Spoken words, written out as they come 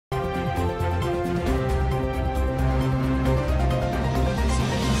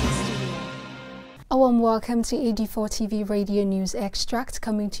warm welcome to 84 TV Radio News Extract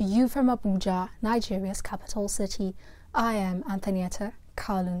coming to you from Abuja, Nigeria's capital city. I am Antonietta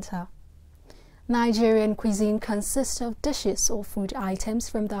Kalunta. Nigerian cuisine consists of dishes or food items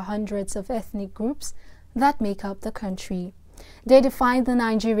from the hundreds of ethnic groups that make up the country. They define the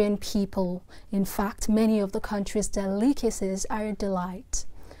Nigerian people. In fact, many of the country's delicacies are a delight.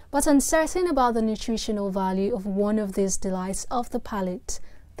 But uncertain about the nutritional value of one of these delights of the palate,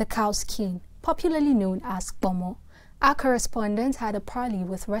 the cow skin, popularly known as bomo, our correspondent had a parley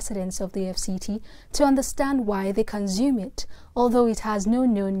with residents of the FCT to understand why they consume it, although it has no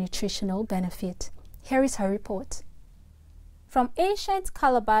known nutritional benefit. Here is her report. From ancient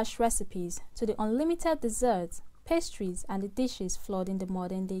calabash recipes to the unlimited desserts, pastries and the dishes flooding the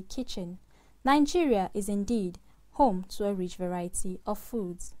modern-day kitchen, Nigeria is indeed home to a rich variety of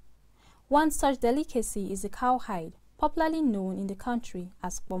foods. One such delicacy is the cowhide, popularly known in the country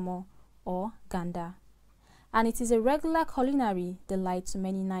as bomo or ganda, and it is a regular culinary delight to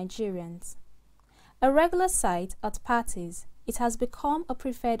many Nigerians. A regular sight at parties, it has become a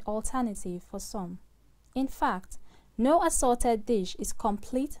preferred alternative for some. In fact, no assorted dish is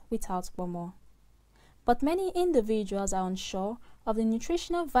complete without bomo. But many individuals are unsure of the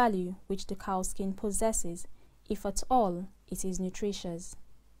nutritional value which the cow skin possesses, if at all it is nutritious.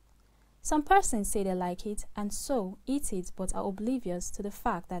 Some persons say they like it and so eat it but are oblivious to the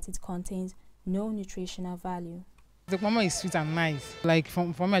fact that it contains no nutritional value. The mama is sweet and nice. Like for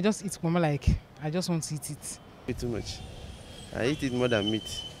me, I just eat mama like I just want to eat it. Too much. I eat it more than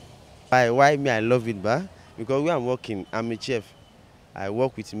meat. Why me? I love it, because when I'm working, I'm a chef. I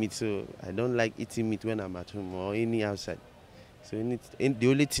work with meat, so I don't like eating meat when I'm at home or any outside. So the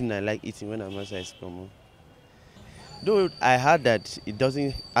only thing I like eating when I'm outside is mama. Though I heard that it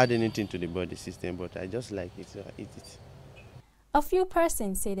doesn't add anything to the body system, but I just like it, so I eat it. A few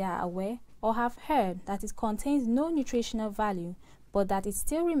persons say they are aware or have heard that it contains no nutritional value, but that it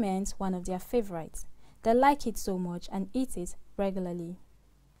still remains one of their favorites. They like it so much and eat it regularly.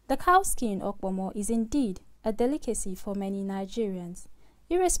 The cow skin or bomo is indeed a delicacy for many Nigerians,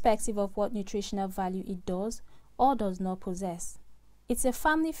 irrespective of what nutritional value it does or does not possess. It's a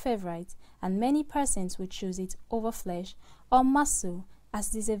family favorite and many persons would choose it over flesh or muscle,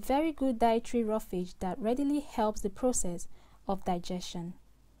 as it is a very good dietary roughage that readily helps the process of digestion.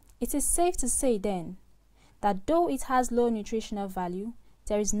 It is safe to say then that though it has low nutritional value,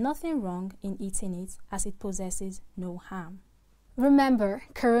 there is nothing wrong in eating it as it possesses no harm. Remember,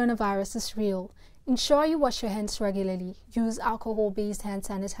 coronavirus is real. Ensure you wash your hands regularly, use alcohol-based hand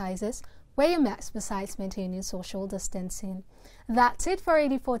sanitizers, wear your mask besides maintaining social distancing. That's it for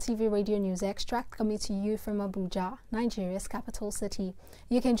 84 TV Radio News Extract coming to you from Abuja, Nigeria's capital city.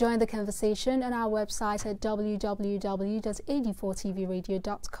 You can join the conversation on our website at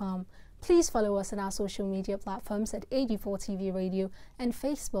www.84tvradio.com. Please follow us on our social media platforms at 84 TV Radio and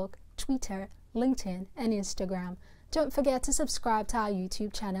Facebook, Twitter, LinkedIn and Instagram. Don't forget to subscribe to our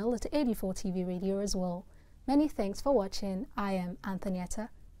YouTube channel at 84 TV Radio as well. Many thanks for watching. I am Antonietta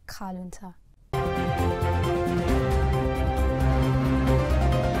Kalunta.